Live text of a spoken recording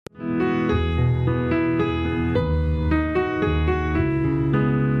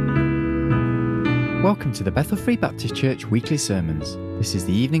Welcome to the Bethel Free Baptist Church weekly sermons. This is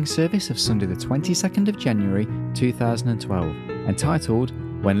the evening service of Sunday the 22nd of January 2012, entitled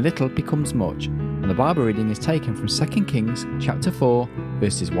When Little Becomes Much, and the Bible reading is taken from 2 Kings chapter 4,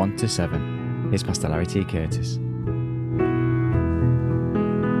 verses 1 to 7. Here's Pastor Larry T. Curtis.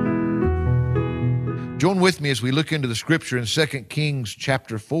 Join with me as we look into the scripture in 2 Kings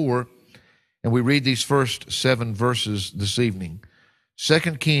chapter 4, and we read these first 7 verses this evening. 2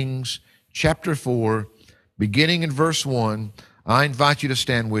 Kings chapter 4, beginning in verse 1, I invite you to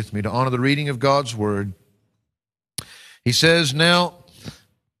stand with me to honor the reading of God's word. He says, Now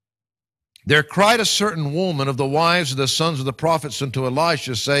there cried a certain woman of the wives of the sons of the prophets unto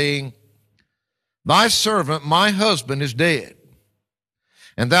Elisha, saying, Thy servant, my husband, is dead,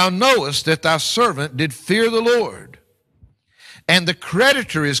 and thou knowest that thy servant did fear the Lord. And the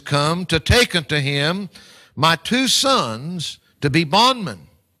creditor is come to take unto him my 2 sons to be bondmen.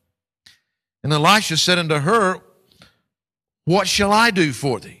 And Elisha said unto her, What shall I do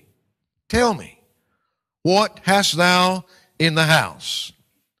for thee? Tell me, what hast thou in the house?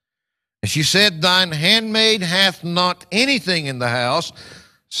 And she said, Thine handmaid hath not anything in the house,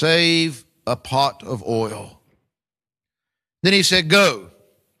 save a pot of oil. Then he said, Go,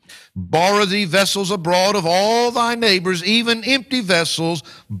 borrow thee vessels abroad of all thy neighbors, even empty vessels,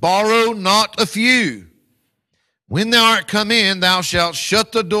 borrow not a few. When thou art come in, thou shalt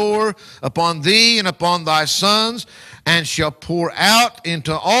shut the door upon thee and upon thy sons, and shalt pour out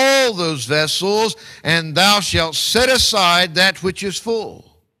into all those vessels, and thou shalt set aside that which is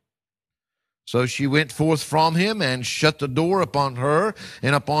full. So she went forth from him and shut the door upon her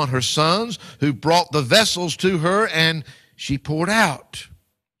and upon her sons, who brought the vessels to her, and she poured out.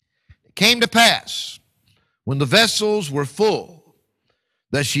 It came to pass, when the vessels were full,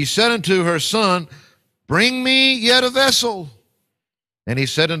 that she said unto her son, Bring me yet a vessel. And he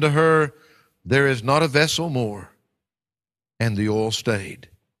said unto her, There is not a vessel more. And the oil stayed.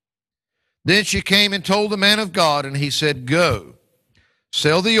 Then she came and told the man of God, and he said, Go,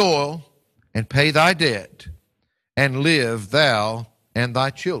 sell the oil, and pay thy debt, and live thou and thy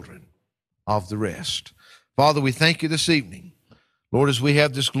children of the rest. Father, we thank you this evening. Lord, as we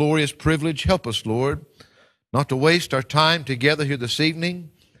have this glorious privilege, help us, Lord, not to waste our time together here this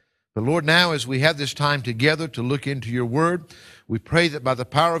evening. But Lord, now as we have this time together to look into your word, we pray that by the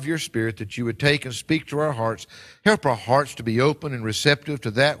power of your Spirit that you would take and speak to our hearts. Help our hearts to be open and receptive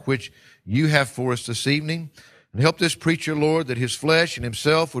to that which you have for us this evening. And help this preacher, Lord, that his flesh and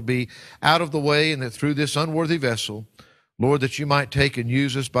himself would be out of the way, and that through this unworthy vessel, Lord, that you might take and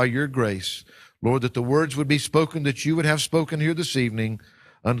use us by your grace. Lord, that the words would be spoken that you would have spoken here this evening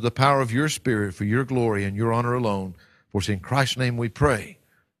under the power of your Spirit for your glory and your honor alone. For it's in Christ's name we pray.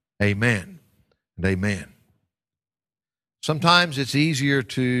 Amen and amen. Sometimes it's easier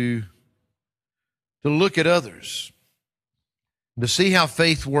to look at others, to see how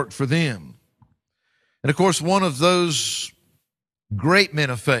faith worked for them. And of course, one of those great men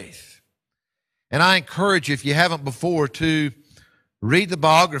of faith, and I encourage you, if you haven't before, to read the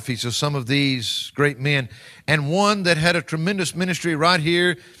biographies of some of these great men, and one that had a tremendous ministry right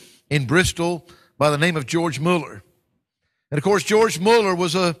here in Bristol by the name of George Mueller. And of course, George Mueller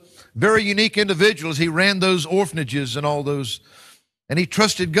was a very unique individual as he ran those orphanages and all those, and he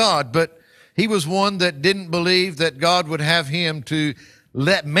trusted God, but he was one that didn't believe that God would have him to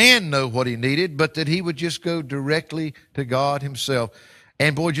let man know what he needed, but that he would just go directly to God himself.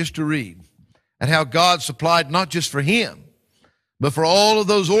 And boy, just to read and how God supplied not just for him, but for all of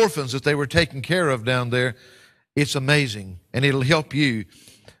those orphans that they were taking care of down there, it's amazing, and it'll help you.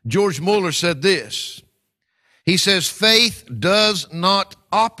 George Mueller said this. He says, faith does not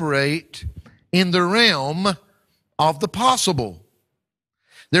operate in the realm of the possible.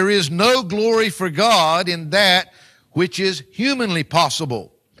 There is no glory for God in that which is humanly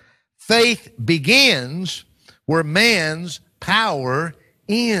possible. Faith begins where man's power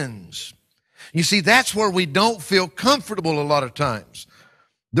ends. You see, that's where we don't feel comfortable a lot of times.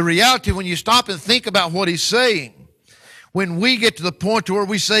 The reality, when you stop and think about what he's saying, when we get to the point where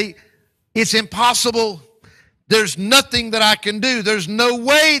we say, it's impossible, there's nothing that I can do. There's no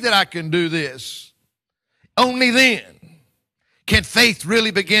way that I can do this. Only then can faith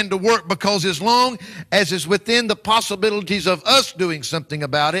really begin to work, because as long as it's within the possibilities of us doing something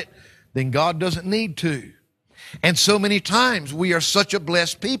about it, then God doesn't need to. And so many times we are such a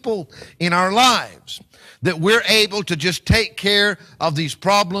blessed people in our lives that we're able to just take care of these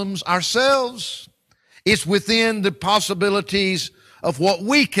problems ourselves. It's within the possibilities of what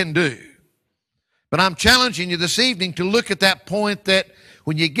we can do. But I'm challenging you this evening to look at that point, that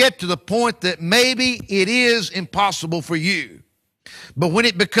when you get to the point that maybe it is impossible for you, but when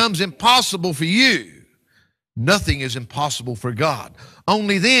it becomes impossible for you, nothing is impossible for God.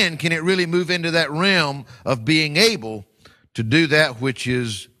 Only then can it really move into that realm of being able to do that which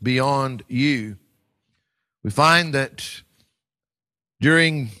is beyond you. We find that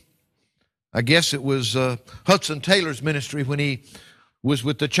during, I guess it was Hudson Taylor's ministry when he was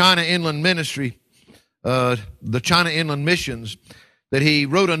with the China Inland Ministry, the China Inland Missions, that he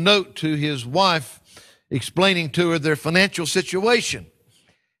wrote a note to his wife explaining to her their financial situation.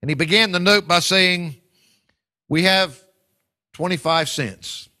 And he began the note by saying, we have 25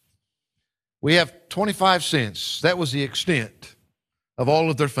 cents. We have 25 cents. That was the extent of all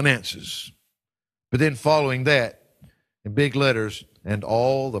of their finances. But then following that, in big letters, and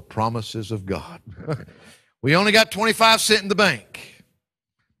all the promises of God. We only got 25 cents in the bank,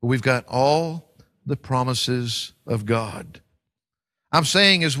 but we've got all the promises of God. I'm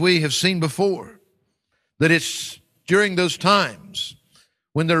saying, as we have seen before, that it's during those times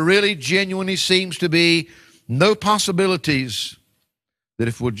when there really genuinely seems to be no possibilities, that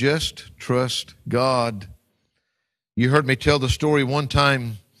if we'll just trust God. You heard me tell the story one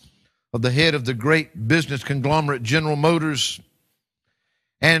time of the head of the great business conglomerate General Motors,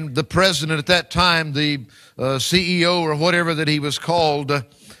 and the president at that time, the CEO or whatever that he was called,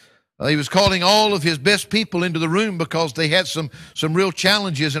 he was calling all of his best people into the room because they had some real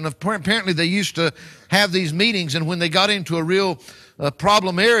challenges. And apparently they used to have these meetings, and when they got into a real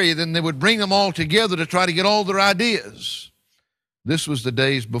problem area, then they would bring them all together to try to get all their ideas. This was the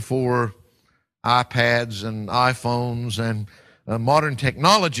days before iPads and iPhones and modern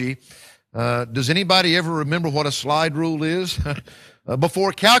technology. Does anybody ever remember what a slide rule is?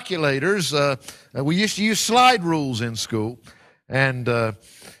 Before calculators, we used to use slide rules in school. And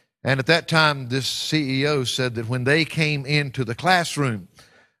at that time, this CEO said that when they came into the classroom,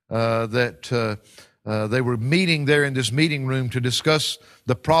 that they were meeting there in this meeting room to discuss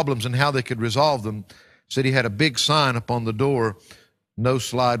the problems and how they could resolve them. Said he had a big sign up on the door, no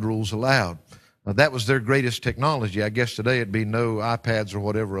slide rules allowed. That was their greatest technology. I guess today it'd be no iPads or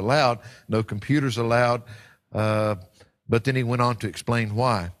whatever allowed, no computers allowed. But then he went on to explain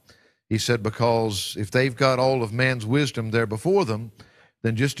why. He said, because if they've got all of man's wisdom there before them,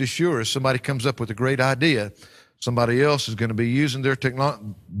 then just as sure as somebody comes up with a great idea, somebody else is going to be using their technology,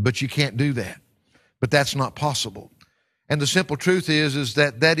 but you can't do that. But that's not possible. And the simple truth is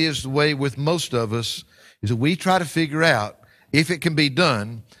that is the way with most of us, is that we try to figure out if it can be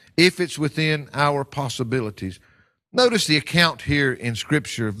done, if it's within our possibilities. Notice the account here in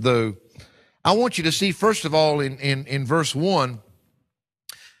Scripture, though. I want you to see, first of all, in verse 1,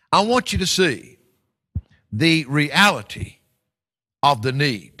 I want you to see the reality of the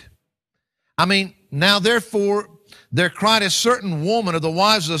need. I mean, now therefore there cried a certain woman of the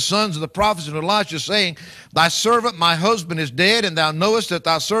wives of the sons of the prophets of Elisha, saying, Thy servant, my husband, is dead, and thou knowest that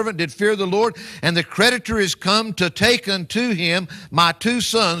thy servant did fear the Lord, and the creditor is come to take unto him my 2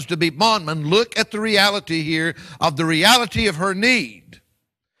 sons to be bondmen. Look at the reality here of the reality of her need.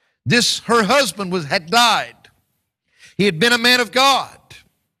 Her husband had died. He had been a man of God.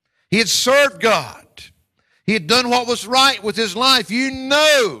 He had served God. He had done what was right with his life. You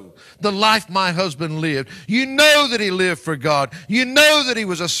know the life my husband lived. You know that he lived for God. You know that he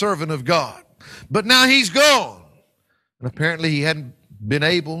was a servant of God. But now he's gone. And apparently he hadn't been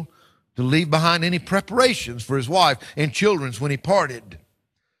able to leave behind any preparations for his wife and children when he parted.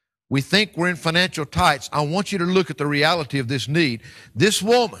 We think we're in financial tights. I want you to look at the reality of this need. This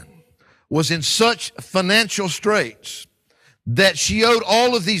woman was in such financial straits that she owed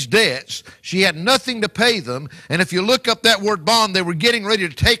all of these debts. She had nothing to pay them. And if you look up that word bond, they were getting ready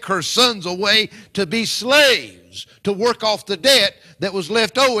to take her sons away to be slaves, to work off the debt that was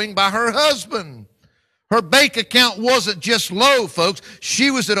left owing by her husband. Her bank account wasn't just low, folks. She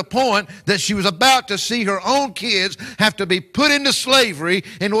was at a point that she was about to see her own kids have to be put into slavery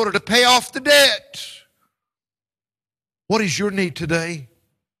in order to pay off the debt. What is your need today?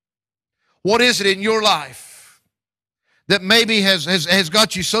 What is it in your life that maybe has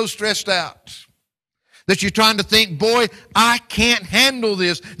got you so stressed out that you're trying to think, boy, I can't handle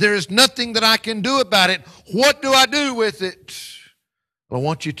this. There is nothing that I can do about it. What do I do with it? Well, I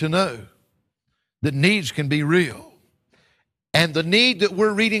want you to know that needs can be real. And the need that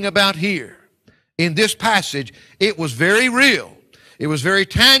we're reading about here in this passage, it was very real. It was very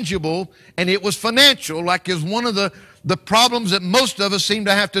tangible, and it was financial, like is one of the problems that most of us seem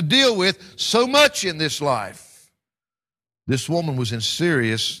to have to deal with so much in this life. This woman was in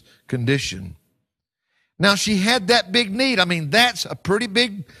serious condition. Now, she had that big need. I mean, that's a pretty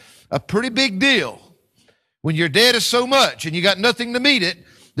big deal. When your debt is so much and you got nothing to meet it,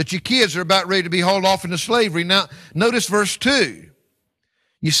 that your kids are about ready to be hauled off into slavery. Now, notice verse 2.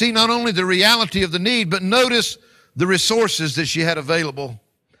 You see not only the reality of the need, but notice the resources that she had available.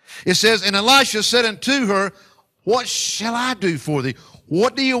 It says, and Elisha said unto her, what shall I do for thee?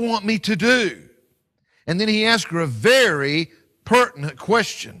 What do you want me to do? And then he asked her a very pertinent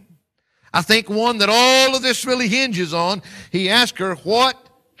question. I think one that all of this really hinges on. He asked her, what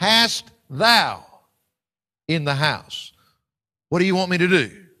hast thou in the house? What do you want me to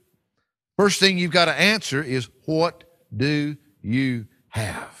do? First thing you've got to answer is, what do you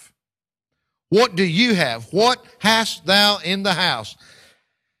have? What do you have? What hast thou in the house?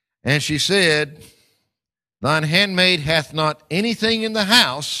 And she said, thine handmaid hath not anything in the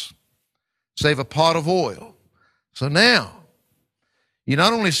house save a pot of oil. So now, you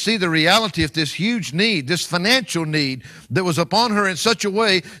not only see the reality of this huge need, this financial need that was upon her in such a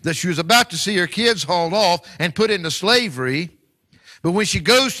way that she was about to see her kids hauled off and put into slavery, but when she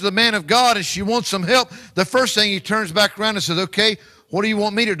goes to the man of God and she wants some help, the first thing he turns back around and says, okay, what do you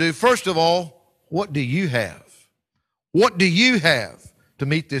want me to do? First of all, what do you have? What do you have to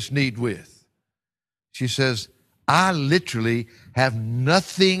meet this need with? She says, I literally have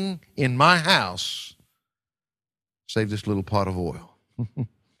nothing in my house save this little pot of oil.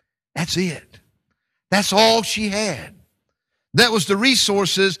 That's it. That's all she had. That was the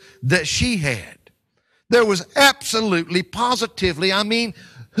resources that she had. There was absolutely, positively,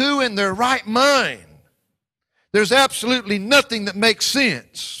 who in their right mind? There's absolutely nothing that makes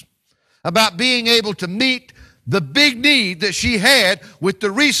sense about being able to meet the big need that she had with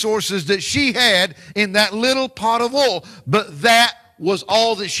the resources that she had in that little pot of oil. But that was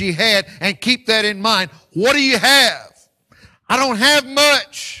all that she had, and keep that in mind. What do you have? I don't have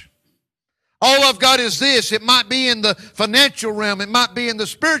much. All I've got is this. It might be in the financial realm. It might be in the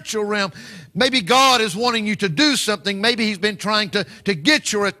spiritual realm. Maybe God is wanting you to do something. Maybe He's been trying to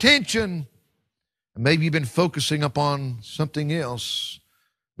get your attention. Maybe you've been focusing upon something else.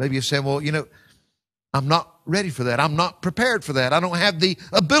 Maybe you're saying, well, I'm not ready for that. I'm not prepared for that. I don't have the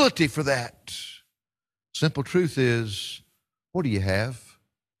ability for that. Simple truth is, what do you have?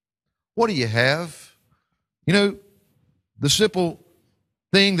 What do you have? The simple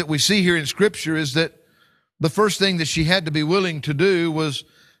thing that we see here in Scripture is that the first thing that she had to be willing to do was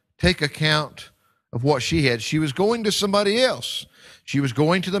take account of what she had. She was going to somebody else. She was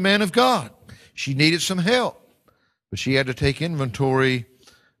going to the man of God. She needed some help, but she had to take inventory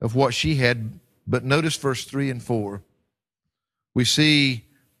of what she had. But notice verse 3 and 4. We see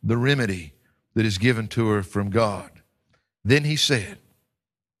the remedy that is given to her from God. Then he said,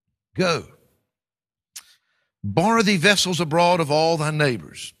 go, borrow thee vessels abroad of all thy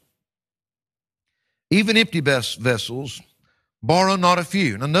neighbors, even empty vessels, borrow not a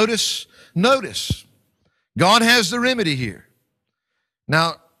few. Now notice, God has the remedy here.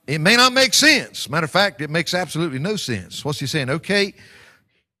 Now, it may not make sense. Matter of fact, it makes absolutely no sense. What's he saying? Okay,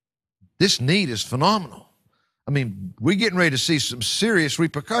 this need is phenomenal. We're getting ready to see some serious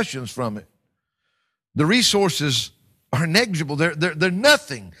repercussions from it. The resources are negligible. They're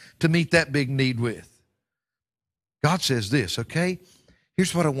nothing to meet that big need with. God says this, okay?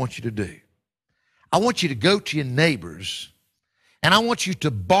 Here's what I want you to do. I want you to go to your neighbors, and I want you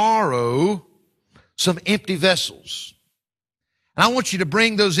to borrow some empty vessels. And I want you to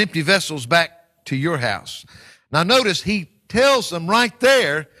bring those empty vessels back to your house. Now notice, he tells them right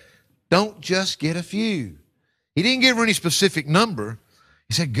there, don't just get a few. He didn't give her any specific number.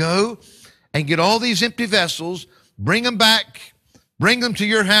 He said, go and get all these empty vessels, bring them back, bring them to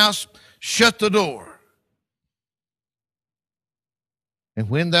your house, shut the door. And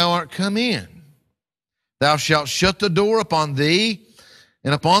when thou art come in, thou shalt shut the door upon thee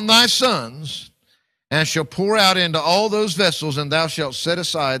and upon thy sons, and shall pour out into all those vessels, and thou shalt set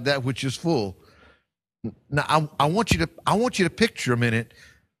aside that which is full. Now, I want you to picture a minute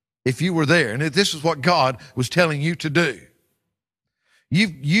if you were there, and if this is what God was telling you to do.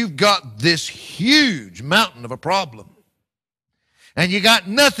 You've got this huge mountain of a problem, and you got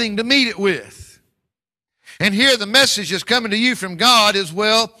nothing to meet it with. And here the message that's coming to you from God is,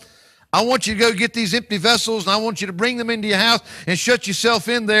 well, I want you to go get these empty vessels, and I want you to bring them into your house and shut yourself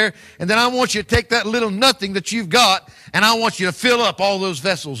in there, and then I want you to take that little nothing that you've got, and I want you to fill up all those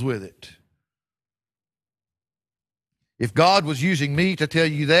vessels with it. If God was using me to tell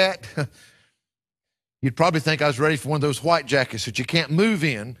you that, you'd probably think I was ready for one of those white jackets that you can't move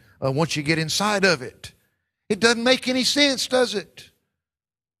in once you get inside of it. It doesn't make any sense, does it?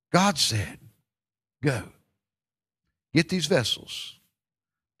 God said, go. Get these vessels.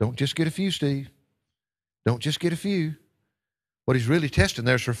 Don't just get a few, Steve. Don't just get a few. What he's really testing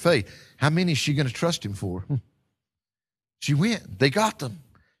there is her faith. How many is she going to trust him for? She went. They got them.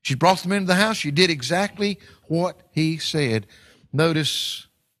 She brought them into the house. She did exactly what he said. Notice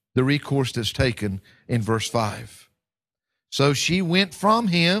the recourse that's taken in verse 5. So she went from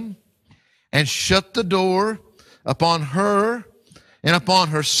him and shut the door upon her and upon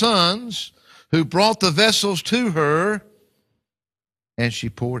her sons, who brought the vessels to her, and she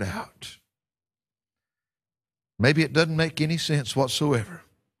poured out. Maybe it doesn't make any sense whatsoever,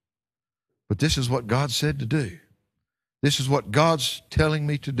 but this is what God said to do. This is what God's telling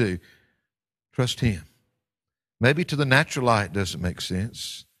me to do. Trust Him. Maybe to the natural eye it doesn't make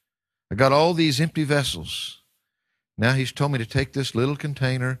sense. I got all these empty vessels. Now He's told me to take this little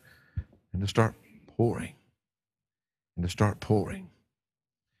container and to start pouring. And to start pouring.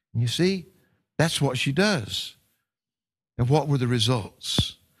 And you see, that's what she does. And what were the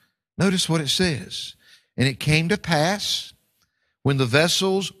results? Notice what it says. And it came to pass, when the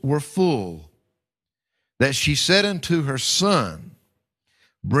vessels were full, that she said unto her son,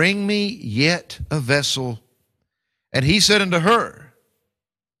 Bring me yet a vessel. And he said unto her,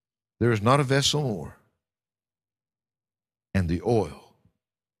 There is not a vessel more. And the oil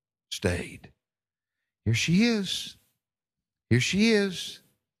stayed. Here she is. Here she is.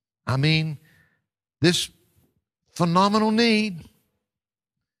 I mean, this phenomenal need.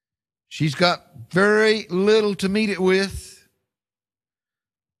 She's got very little to meet it with.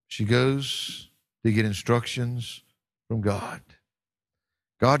 She goes to get instructions from God.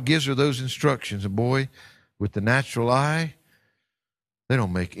 God gives her those instructions, and boy, with the natural eye, they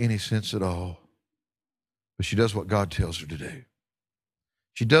don't make any sense at all. But she does what God tells her to do.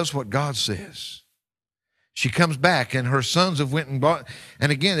 She does what God says. She comes back, and her sons have went and bought,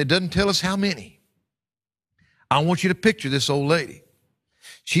 and again, it doesn't tell us how many. I want you to picture this old lady.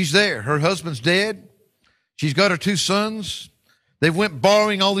 She's there. Her husband's dead. She's got her two sons. They've went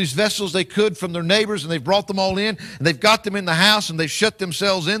borrowing all these vessels they could from their neighbors, and they've brought them all in, and they've got them in the house, and they've shut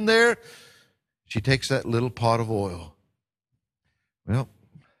themselves in there. She takes that little pot of oil. Well,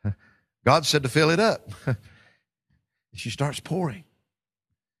 God said to fill it up. She starts pouring.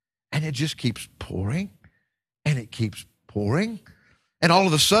 And it just keeps pouring. And it keeps pouring. And all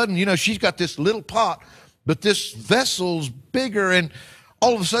of a sudden, you know, she's got this little pot, but this vessel's bigger, and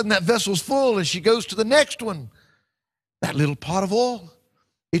all of a sudden that vessel's full, and she goes to the next one. That little pot of oil,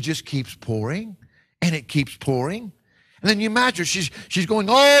 it just keeps pouring, and it keeps pouring. And then you imagine she's going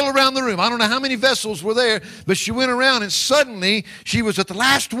all around the room. I don't know how many vessels were there, but she went around, and suddenly she was at the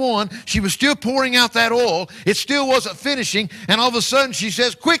last one. She was still pouring out that oil. It still wasn't finishing, and all of a sudden she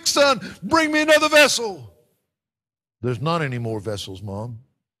says, Quick, son, bring me another vessel. There's not any more vessels, Mom.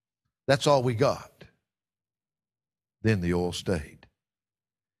 That's all we got. Then the oil stayed.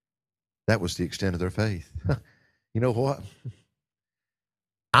 That was the extent of their faith. You know what?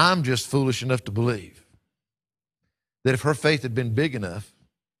 I'm just foolish enough to believe that if her faith had been big enough,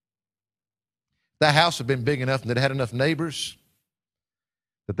 that house had been big enough and that it had enough neighbors,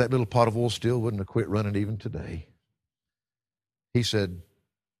 that little pot of oil still wouldn't have quit running even today. He said,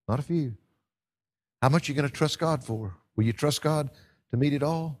 Not a few. How much are you going to trust God for? Will you trust God to meet it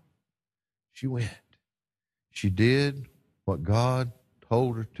all? She went. She did what God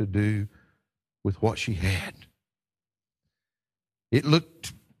told her to do with what she had. It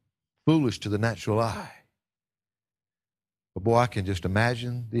looked foolish to the natural eye. But boy, I can just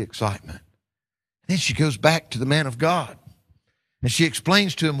imagine the excitement. Then she goes back to the man of God. And she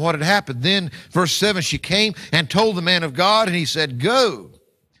explains to him what had happened. Then, verse 7, she came and told the man of God, and he said, Go,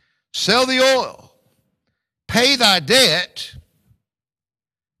 sell the oil, pay thy debt,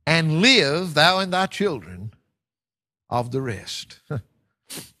 and live thou and thy children of the rest.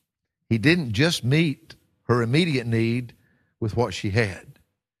 He didn't just meet her immediate need with what she had.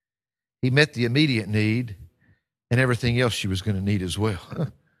 He met the immediate need and everything else she was going to need as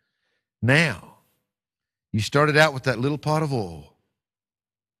well. Now, you started out with that little pot of oil.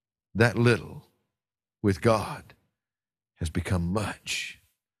 That little with God has become much.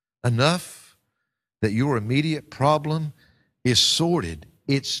 Enough that your immediate problem is sorted.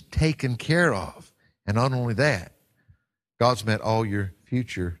 It's taken care of. And not only that, God's met all your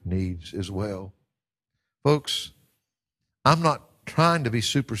future needs as well. Folks, I'm not trying to be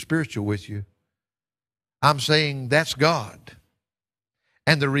super spiritual with you. I'm saying that's God.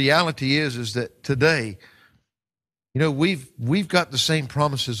 And the reality is that today, you know, we've got the same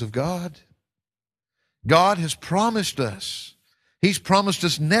promises of God. God has promised us. He's promised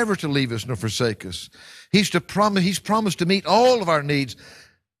us never to leave us nor forsake us. He's promised to meet all of our needs,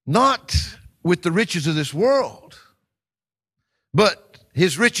 not with the riches of this world, but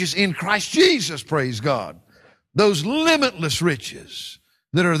His riches in Christ Jesus, praise God. Those limitless riches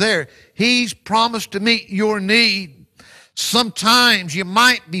that are there. He's promised to meet your need. Sometimes you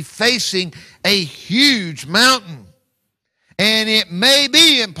might be facing a huge mountain, And it may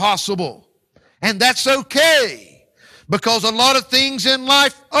be impossible. And that's okay, because a lot of things in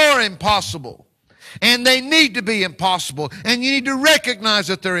life are impossible. And they need to be impossible. And you need to recognize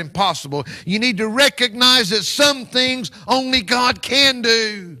that they're impossible. You need to recognize that some things only God can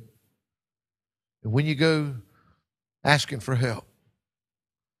do. And when you go asking for help,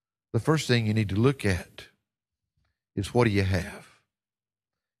 the first thing you need to look at is, what do you have?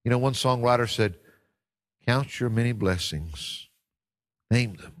 You know, one songwriter said, count your many blessings,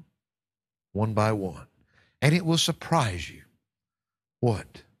 name them one by one, and it will surprise you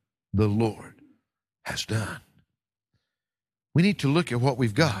what the Lord has done. We need to look at what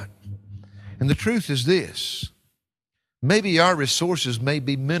we've got. And the truth is this: maybe our resources may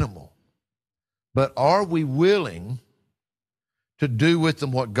be minimal, but are we willing to do with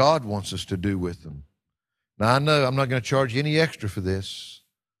them what God wants us to do with them? Now, I know I'm not going to charge you any extra for this,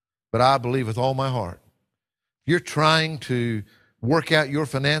 but I believe with all my heart, if you're trying to work out your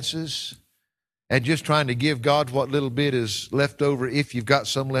finances and just trying to give God what little bit is left over, if you've got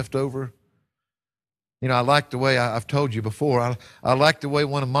some left over, you know, I like the way I've told you before, I like the way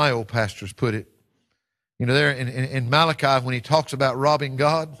one of my old pastors put it. You know, there in Malachi, when he talks about robbing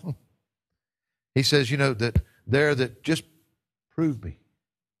God, he says, you know, that just prove me,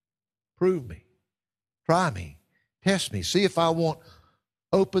 try me, test me, see if I won't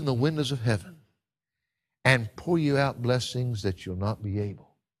open the windows of heaven and pour you out blessings that you'll not be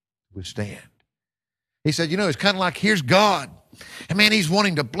able to withstand. He said, you know, it's kind of like, here's God. And man, He's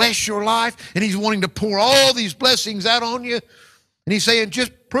wanting to bless your life, and He's wanting to pour all these blessings out on you. And He's saying,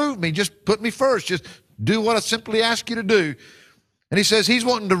 just prove me, just put me first, just do what I simply ask you to do. And He says He's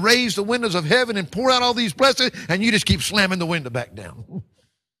wanting to raise the windows of heaven and pour out all these blessings, and you just keep slamming the window back down.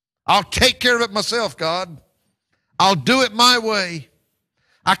 I'll take care of it myself, God. I'll do it my way.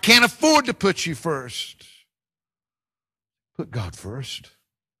 I can't afford to put you first. Put God first.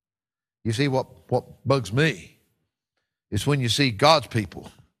 You see, what bugs me is when you see God's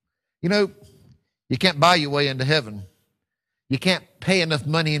people. You know, you can't buy your way into heaven. You can't pay enough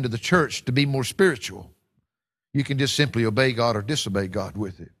money into the church to be more spiritual. You can just simply obey God or disobey God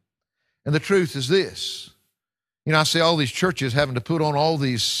with it. And the truth is this. You know, I see all these churches having to put on all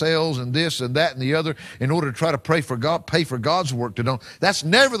these sales and this and that and the other in order to try to pay for God's work to do. That's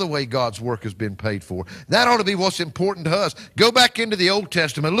never the way God's work has been paid for. That ought to be what's important to us. Go back into the Old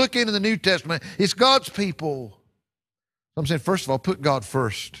Testament. Look into the New Testament. It's God's people. I'm saying, first of all, put God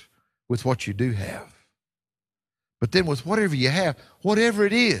first with what you do have. But then with whatever you have, whatever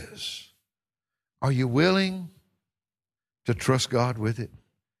it is, are you willing to trust God with it?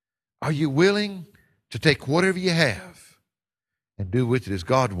 Are you willing to take whatever you have and do with it as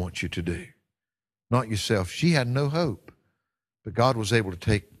God wants you to do, not yourself? She had no hope, but God was able to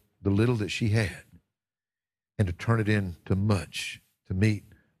take the little that she had and to turn it into much to meet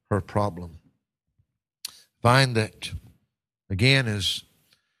her problem. Find that, again, as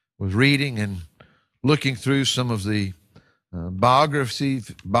I was reading and looking through some of the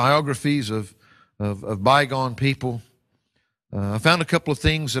biographies of bygone people, I found a couple of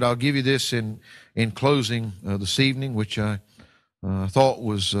things that I'll give you this in closing this evening, which I thought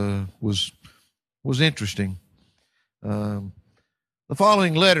was interesting. The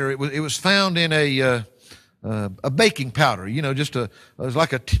following letter, it was found in a baking powder, you know, it was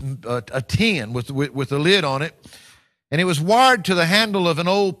like a tin with a lid on it, and it was wired to the handle of an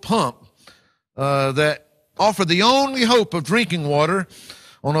old pump that offered the only hope of drinking water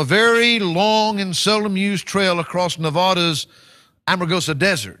on a very long and seldom used trail across Nevada's Amargosa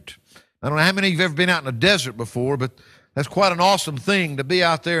Desert. I don't know how many of you have ever been out in a desert before, but that's quite an awesome thing to be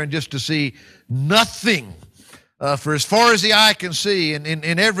out there and just to see nothing for as far as the eye can see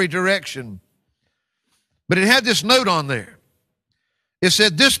in every direction. But it had this note on there. It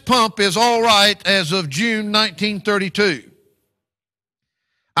said, this pump is all right as of June 1932.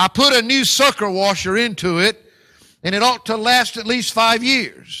 I put a new sucker washer into it, and it ought to last at least 5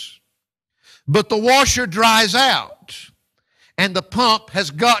 years. But the washer dries out, and the pump has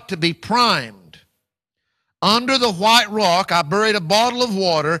got to be primed. Under the white rock, I buried a bottle of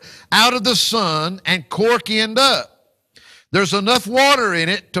water out of the sun and cork end up. There's enough water in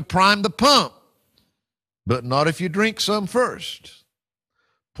it to prime the pump, but not if you drink some first.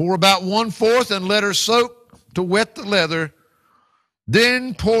 Pour about 1/4 and let her soak to wet the leather.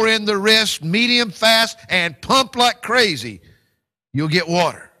 Then pour in the rest medium fast and pump like crazy. You'll get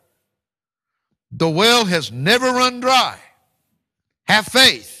water. The well has never run dry. Have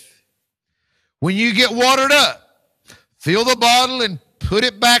faith. When you get watered up, fill the bottle and put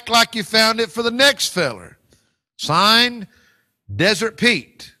it back like you found it for the next feller. Signed, Desert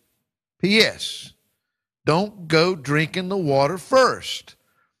Pete. P.S. don't go drinking the water first.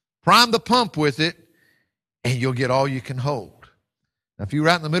 Prime the pump with it, and you'll get all you can hold. Now, if you're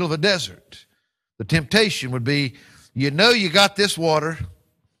out in the middle of a desert, the temptation would be, you know you got this water,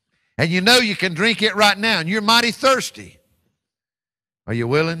 and you know you can drink it right now, and you're mighty thirsty. Are you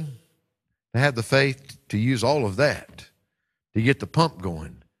willing to have the faith to use all of that to get the pump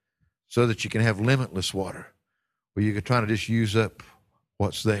going so that you can have limitless water, where you can try to just use up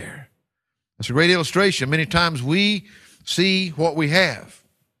what's there? That's a great illustration. Many times we see what we have,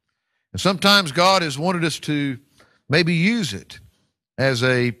 and sometimes God has wanted us to maybe use it as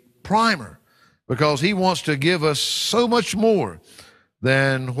a primer because He wants to give us so much more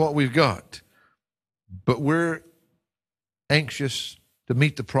than what we've got. But we're anxious to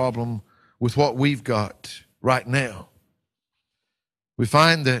meet the problem with what we've got right now. We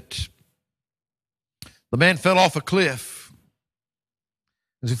find that the man fell off a cliff.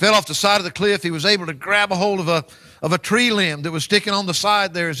 As he fell off the side of the cliff, he was able to grab a hold of a tree limb that was sticking on the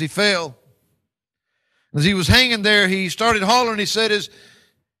side there as he fell. As he was hanging there, he started hollering. He said,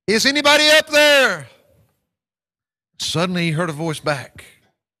 Is anybody up there? Suddenly he heard a voice back.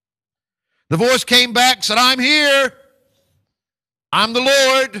 The voice came back, said, I'm here. I'm the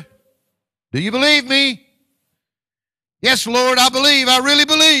Lord. Do you believe me? Yes, Lord, I believe. I really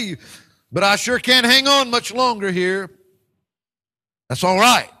believe. But I sure can't hang on much longer here. That's all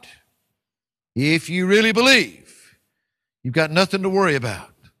right. If you really believe, you've got nothing to worry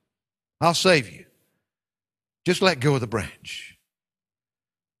about. I'll save you. Just let go of the branch.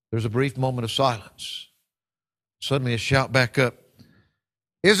 There's a brief moment of silence. Suddenly a shout back up.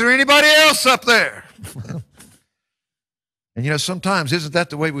 Is there anybody else up there? And you know, sometimes isn't that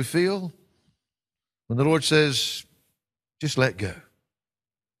the way we feel? When the Lord says, just let go.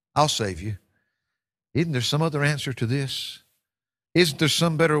 I'll save you. Isn't there some other answer to this? Isn't there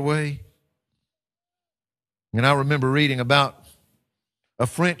some better way? And I remember reading about a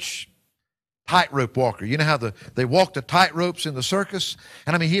French tightrope walker. You know how they walk the tightropes in the circus?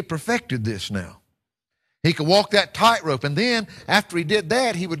 And I mean, he had perfected this now. He could walk that tightrope, and then after he did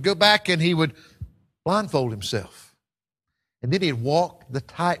that, he would go back and he would blindfold himself. And then he'd walk the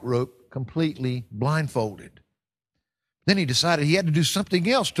tightrope completely blindfolded. Then he decided he had to do something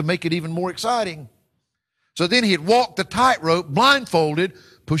else to make it even more exciting. So then he'd walk the tightrope blindfolded,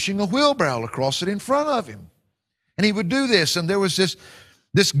 pushing a wheelbarrow across it in front of him. And he would do this, and there was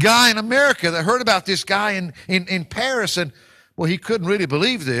this guy in America that heard about this guy in Paris, and, well, he couldn't really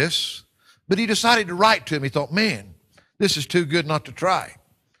believe this, but he decided to write to him. He thought, man, this is too good not to try.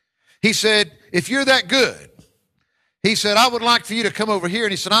 He said, if you're that good, he said, I would like for you to come over here.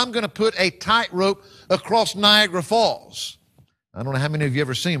 And he said, I'm going to put a tightrope across Niagara Falls. I don't know how many of you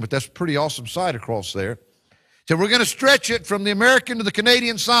ever seen, but that's a pretty awesome sight across there. He said, we're going to stretch it from the American to the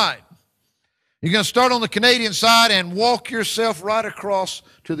Canadian side. You're going to start on the Canadian side and walk yourself right across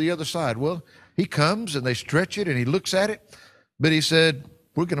to the other side. Well, he comes and they stretch it and he looks at it. But he said,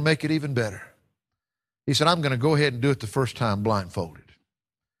 we're going to make it even better. He said, I'm going to go ahead and do it the first time blindfolded.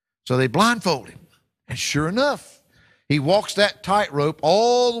 So they blindfold him. And sure enough, he walks that tightrope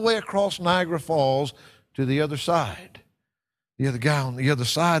all the way across Niagara Falls to the other side. The other guy on the other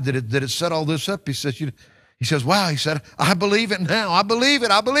side that had set all this up, he says, wow, he said, I believe it now. I believe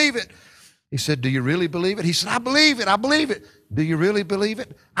it. I believe it. He said, do you really believe it? He said, I believe it. I believe it. Do you really believe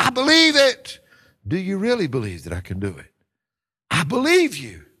it? I believe it. Do you really believe that I can do it? I believe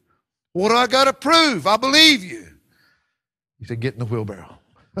you. What do I got to prove? I believe you. He said, get in the wheelbarrow.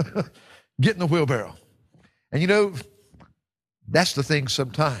 Get in the wheelbarrow. And you know, that's the thing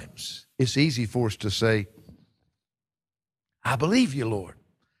sometimes. It's easy for us to say, I believe you, Lord.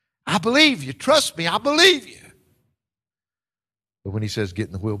 I believe you. Trust me, I believe you. But when he says, get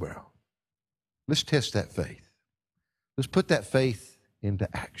in the wheelbarrow, let's test that faith. Let's put that faith into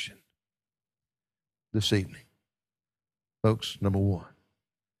action this evening. Folks, number one,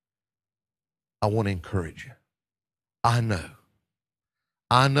 I want to encourage you. I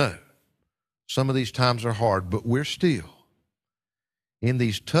know some of these times are hard, but we're still, in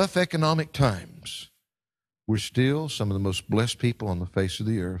these tough economic times, we're still some of the most blessed people on the face of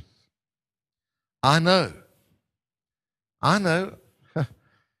the earth. I know.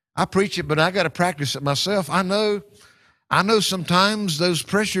 I preach it, but I got to practice it myself. I know sometimes those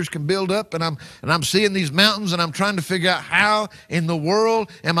pressures can build up, and I'm seeing these mountains, and I'm trying to figure out how in the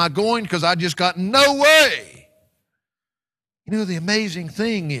world am I going, because I just got no way. You know, the amazing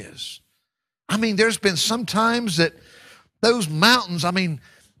thing is, there's been some times that those mountains,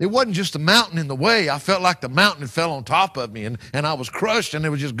 it wasn't just the mountain in the way. I felt like the mountain fell on top of me, and I was crushed, and it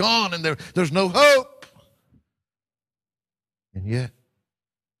was just gone, and there's no hope. And yet,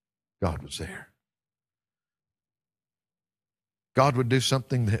 God was there. God would do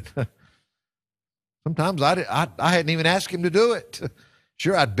something that sometimes I hadn't even asked him to do it.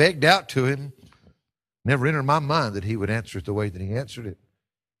 Sure, I'd begged out to him. Never entered my mind that he would answer it the way that he answered it.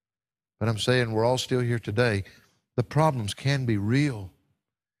 But I'm saying we're all still here today. The problems can be real.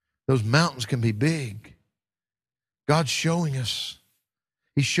 Those mountains can be big. God's showing us.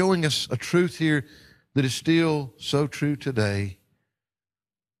 He's showing us a truth here that is still so true today.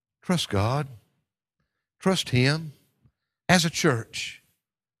 Trust God. Trust him. As a church,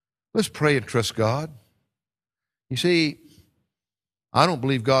 let's pray and trust God. You see, I don't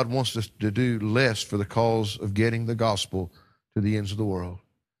believe God wants us to do less for the cause of getting the gospel to the ends of the world.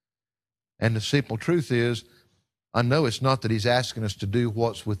 And the simple truth is, I know it's not that he's asking us to do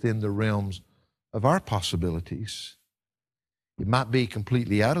what's within the realms of our possibilities. It might be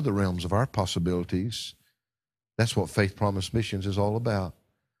completely out of the realms of our possibilities. That's what Faith Promise Missions is all about.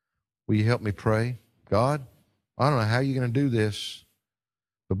 Will you help me pray? God, I don't know how you're going to do this,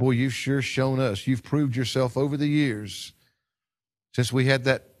 but boy, you've sure shown us. You've proved yourself over the years. Since we had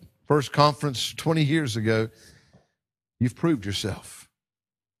that first conference 20 years ago, you've proved yourself.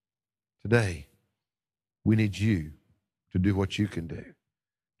 Today, we need you to do what you can do,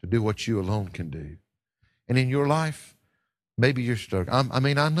 to do what you alone can do. And in your life, maybe you're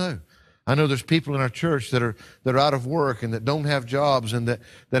struggling. I know there's people in our church that are out of work and that don't have jobs and that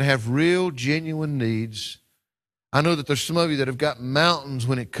have real, genuine needs. I know that there's some of you that have got mountains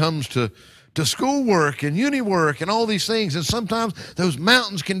when it comes to schoolwork and uni work and all these things. And sometimes those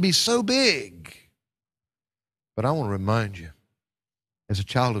mountains can be so big. But I want to remind you, as a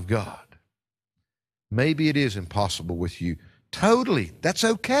child of God, maybe it is impossible with you. Totally. That's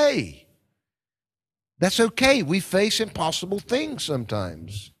okay. That's okay. We face impossible things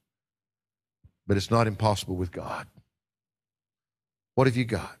sometimes. But it's not impossible with God. What have you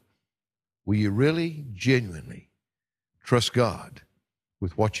got? Will you really, genuinely trust God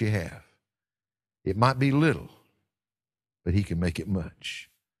with what you have? It might be little, but he can make it much.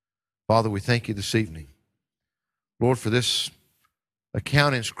 Father, we thank you this evening, Lord, for this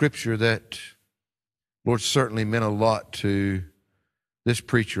account in Scripture that, Lord, certainly meant a lot to this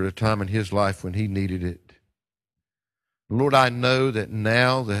preacher at a time in his life when he needed it. Lord, I know that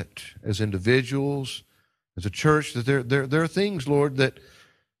now that as individuals, as a church, that there are things, Lord, that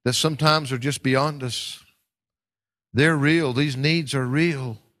sometimes are just beyond us. They're real. These needs are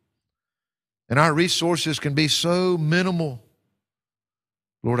real. And our resources can be so minimal.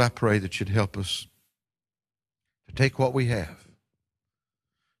 Lord, I pray that you'd help us to take what we have,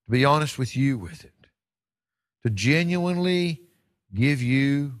 to be honest with you with it, to genuinely give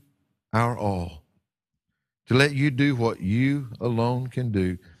you our all, to let you do what you alone can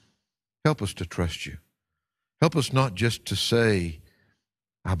do. Help us to trust you. Help us not just to say,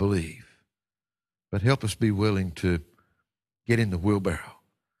 I believe, but help us be willing to get in the wheelbarrow,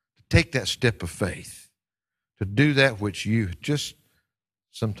 to take that step of faith, to do that which you just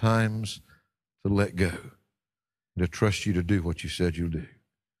sometimes to let go, and to trust you to do what you said you'll do.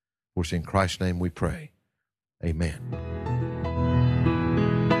 For it's in Christ's name we pray. Amen.